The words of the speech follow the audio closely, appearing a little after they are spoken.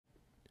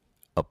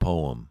A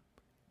poem,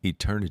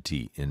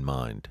 Eternity in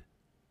Mind.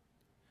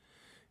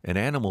 An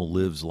animal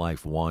lives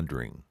life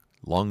wandering,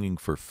 longing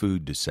for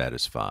food to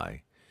satisfy.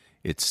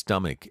 Its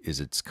stomach is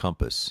its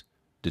compass,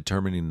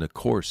 determining the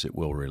course it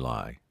will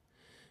rely.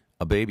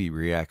 A baby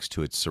reacts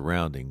to its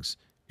surroundings,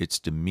 its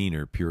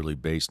demeanor purely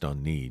based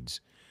on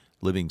needs,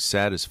 living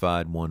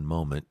satisfied one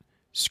moment,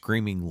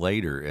 screaming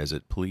later as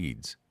it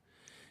pleads.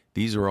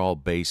 These are all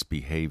base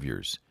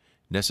behaviors,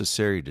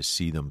 necessary to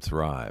see them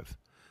thrive.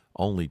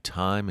 Only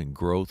time and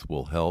growth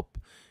will help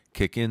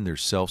kick in their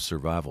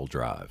self-survival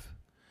drive.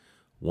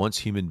 Once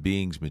human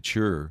beings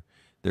mature,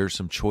 there are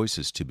some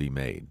choices to be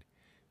made.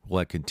 Will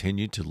I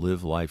continue to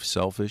live life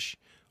selfish,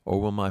 or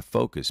will my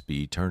focus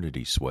be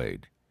eternity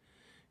swayed?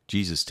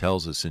 Jesus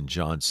tells us in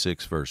John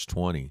 6, verse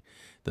 20,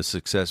 the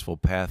successful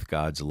path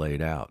God's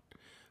laid out.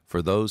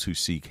 For those who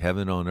seek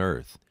heaven on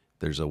earth,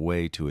 there's a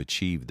way to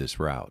achieve this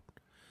route.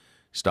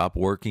 Stop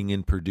working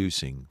and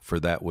producing for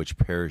that which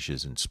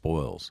perishes and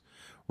spoils.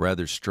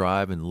 Rather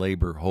strive and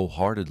labor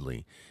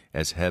wholeheartedly,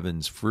 as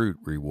heaven's fruit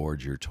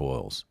rewards your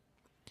toils.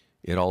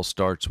 It all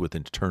starts with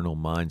an eternal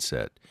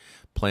mindset,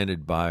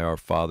 planted by our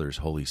Father's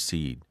holy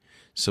seed,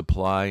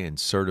 supply and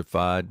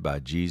certified by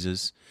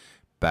Jesus,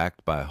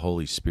 backed by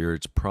Holy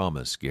Spirit's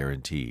promise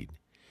guaranteed.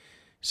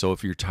 So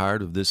if you're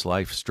tired of this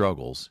life's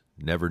struggles,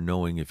 never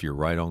knowing if you're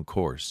right on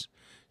course,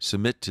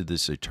 submit to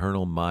this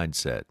eternal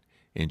mindset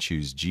and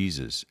choose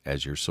Jesus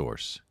as your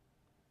source.